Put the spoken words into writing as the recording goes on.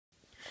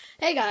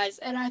Hey guys,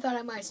 and I thought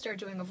I might start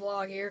doing a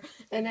vlog here,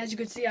 and as you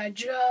can see I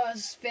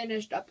just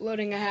finished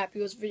uploading a Happy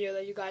Wheels video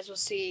that you guys will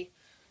see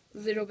a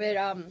little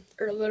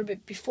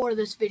bit before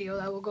this video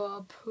that will go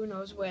up who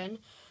knows when.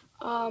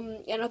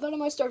 And I thought I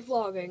might start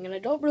vlogging, and I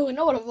don't really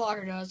know what a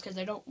vlogger does because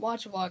I don't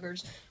watch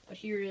vloggers, but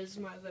here is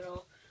my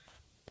little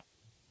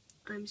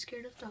I'm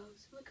scared of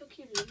dogs. Look how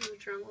cute it is. I'm gonna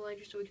turn on the light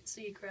just so we can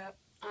see crap.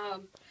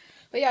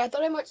 But yeah, I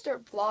thought I might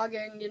start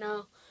vlogging, you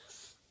know.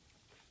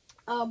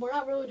 We're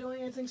not really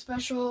doing anything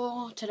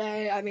special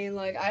today. I mean,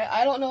 like,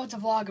 I don't know what to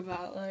vlog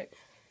about. Like,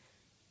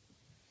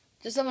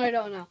 just something I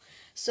don't know.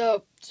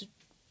 So,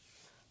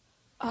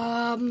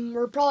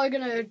 we're probably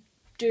gonna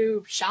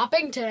do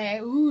shopping today.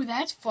 Ooh,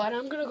 that's fun.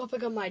 I'm gonna go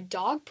pick up my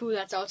dog poo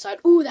that's outside.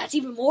 Ooh, that's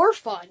even more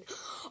fun.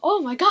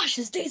 Oh my gosh,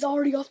 this day's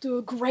already off to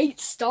a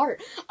great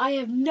start. I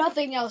have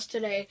nothing else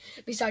today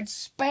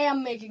besides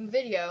spam making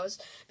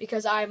videos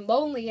because I'm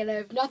lonely and I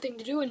have nothing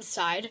to do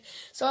inside.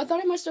 So I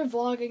thought I might start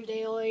vlogging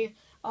daily.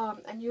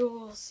 And you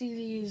will see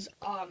these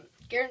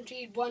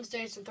guaranteed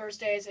Wednesdays and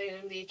Thursdays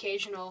and the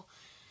occasional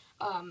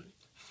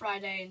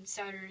Friday and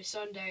Saturday,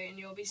 Sunday, and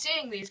you'll be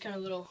seeing these kind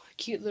of little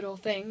cute little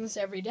things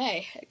every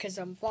day because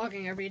I'm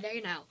vlogging every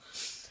day now.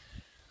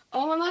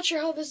 I'm not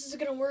sure how this is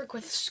going to work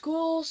with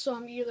school, so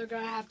I'm either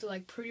going to have to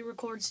like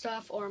pre-record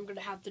stuff or I'm going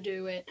to have to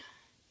do it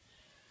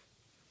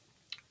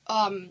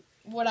I'm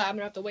going to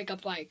have to wake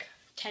up like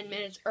 10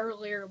 minutes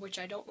earlier, which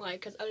I don't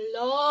like because I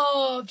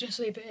love to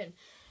sleep in.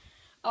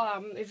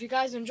 If you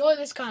guys enjoy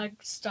this kind of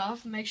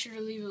stuff, make sure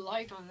to leave a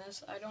like on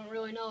this. I don't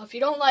really know. If you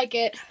don't like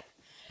it,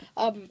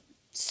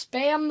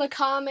 spam the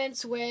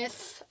comments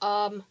with,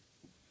 dog.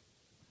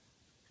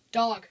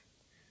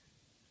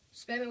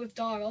 Spam it with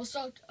dog.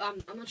 Also,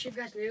 I'm not sure if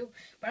you guys knew,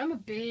 but I'm a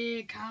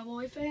big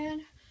Cowboy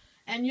fan.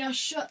 And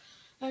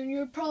and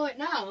you're probably,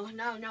 now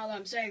that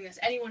I'm saying this,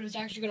 anyone who's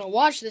actually going to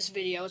watch this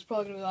video is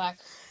probably going to be like,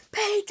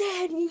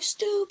 Peyton, you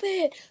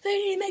stupid! They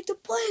didn't make the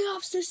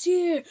playoffs this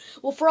year!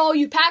 Well, for all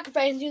you Packer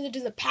fans, neither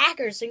did the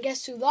Packers, and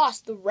guess who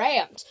lost? The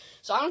Rams.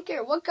 So I don't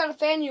care what kind of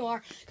fan you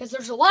are, because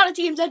there's a lot of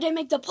teams that didn't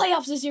make the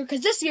playoffs this year, because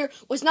this year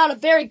was not a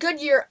very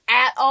good year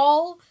at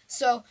all.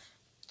 So,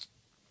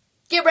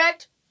 get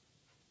wrecked.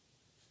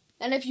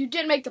 And if you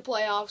did make the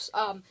playoffs,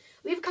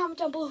 leave a comment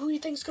down below who you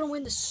think is going to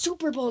win the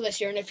Super Bowl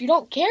this year. And if you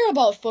don't care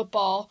about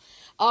football,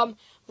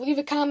 leave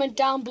a comment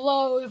down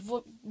below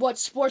what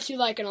sports you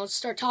like, and I'll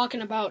start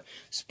talking about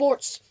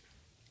sports.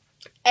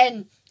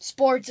 And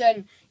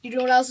you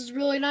know what else is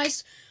really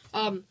nice?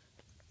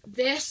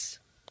 This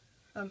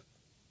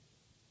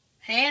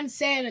hand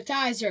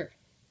sanitizer.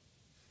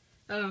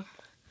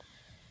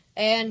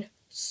 And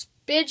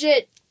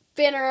Spidget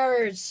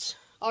Finners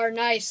are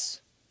nice.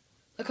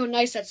 Look how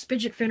nice that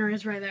Spidget Finner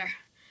is right there.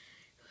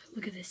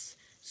 Look at this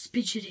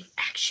spidgeting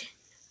action.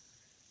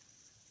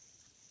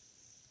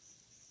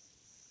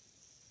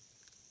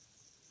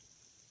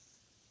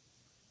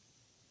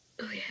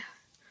 Oh yeah,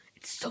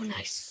 it's so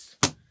nice.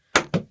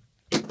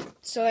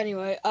 So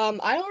anyway, I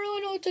don't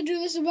really know what to do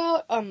this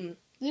about.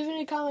 Leave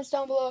any comments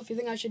down below if you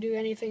think I should do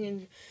anything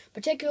in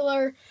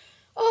particular.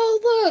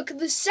 Oh look,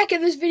 the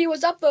second this video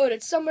was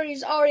uploaded,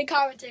 somebody's already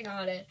commenting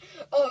on it.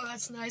 Oh,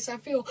 that's nice. I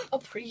feel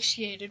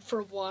appreciated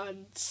for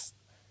once.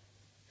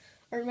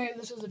 Or maybe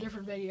this was a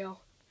different video.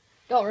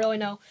 Don't really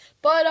know.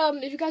 But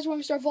if you guys want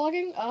me to start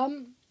vlogging,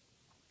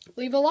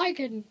 leave a like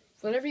and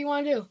whatever you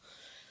want to do.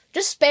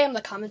 Just spam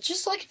the comments,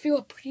 just like if you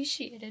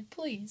appreciated,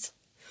 please.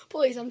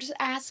 Please, I'm just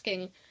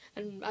asking.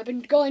 And I've been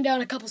going down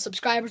a couple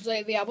subscribers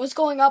lately. I was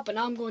going up, but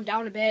now I'm going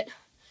down a bit.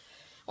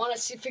 I want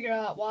to figure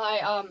out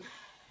why.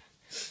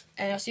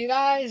 And I'll see you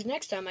guys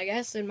next time, I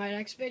guess, in my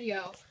next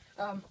video.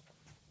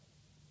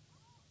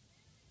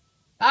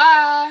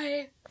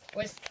 Bye!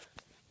 With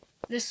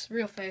this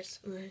real face.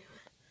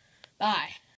 Bye.